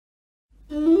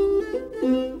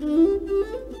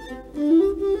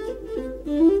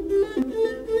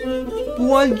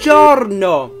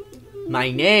Buongiorno!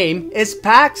 My name is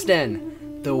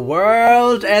Paxton. The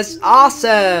world is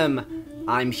awesome!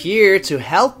 I'm here to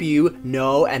help you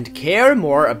know and care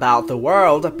more about the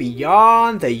world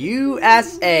beyond the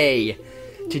USA.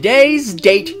 Today's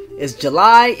date is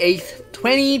July 8th,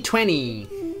 2020.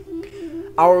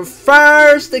 Our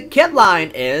first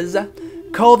kidline is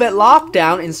COVID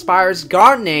lockdown inspires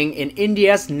gardening in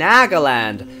India's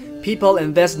Nagaland. People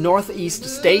in this northeast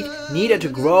state needed to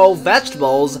grow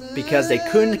vegetables because they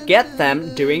couldn't get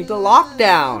them during the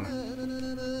lockdown.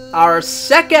 Our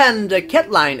second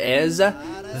kidline is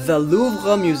the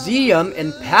Louvre Museum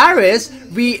in Paris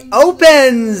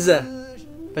reopens!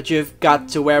 But you've got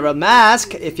to wear a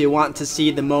mask if you want to see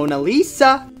the Mona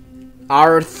Lisa.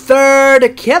 Our third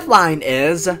kidline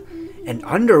is an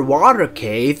underwater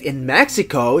cave in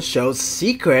Mexico shows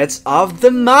secrets of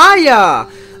the Maya,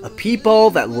 a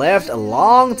people that lived a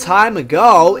long time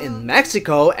ago in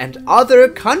Mexico and other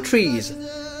countries.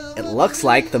 It looks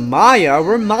like the Maya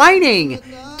were mining,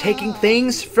 taking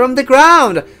things from the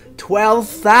ground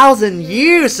 12,000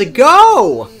 years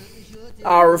ago.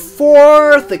 Our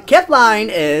fourth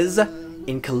kidline is,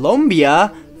 in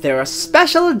Colombia, there are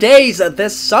special days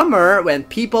this summer when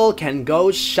people can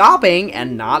go shopping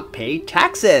and not pay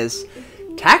taxes.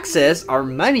 Taxes are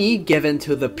money given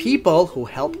to the people who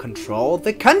help control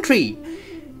the country.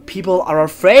 People are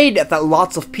afraid that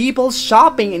lots of people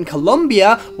shopping in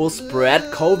Colombia will spread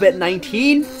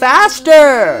COVID-19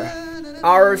 faster.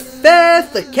 Our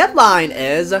fifth kidline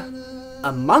is,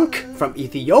 a monk from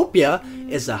Ethiopia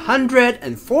is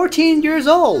 114 years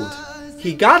old.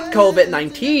 He got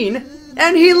COVID-19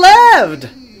 and he lived!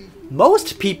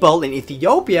 Most people in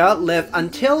Ethiopia live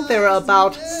until they're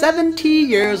about 70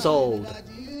 years old.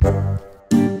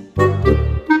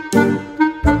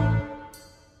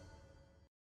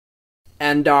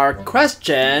 And our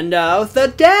question of the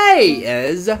day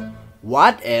is,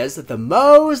 what is the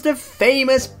most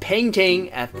famous painting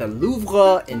at the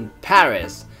Louvre in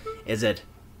Paris? Is it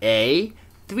A.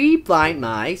 Three Blind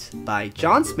Mice by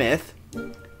John Smith,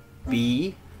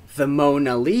 B. The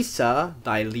Mona Lisa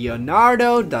by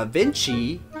Leonardo da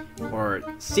Vinci, or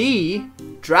C.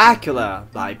 Dracula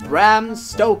by Bram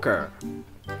Stoker?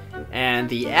 And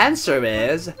the answer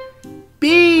is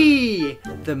B!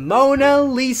 The Mona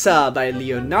Lisa by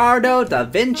Leonardo da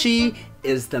Vinci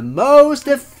is the most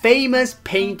famous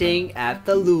painting at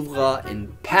the Louvre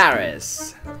in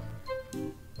Paris.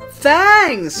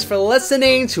 Thanks for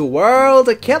listening to World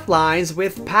Kidlines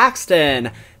with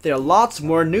Paxton. There are lots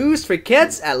more news for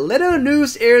kids at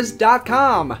LNE.news.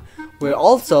 We're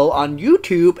also on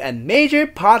YouTube and major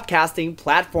podcasting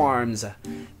platforms.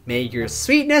 May your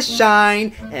sweetness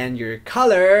shine and your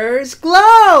colors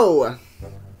glow!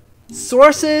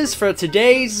 Sources for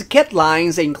today's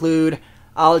Kidlines include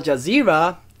Al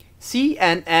Jazeera,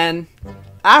 CNN,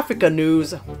 Africa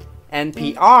News,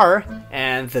 NPR,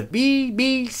 and the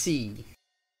BBC.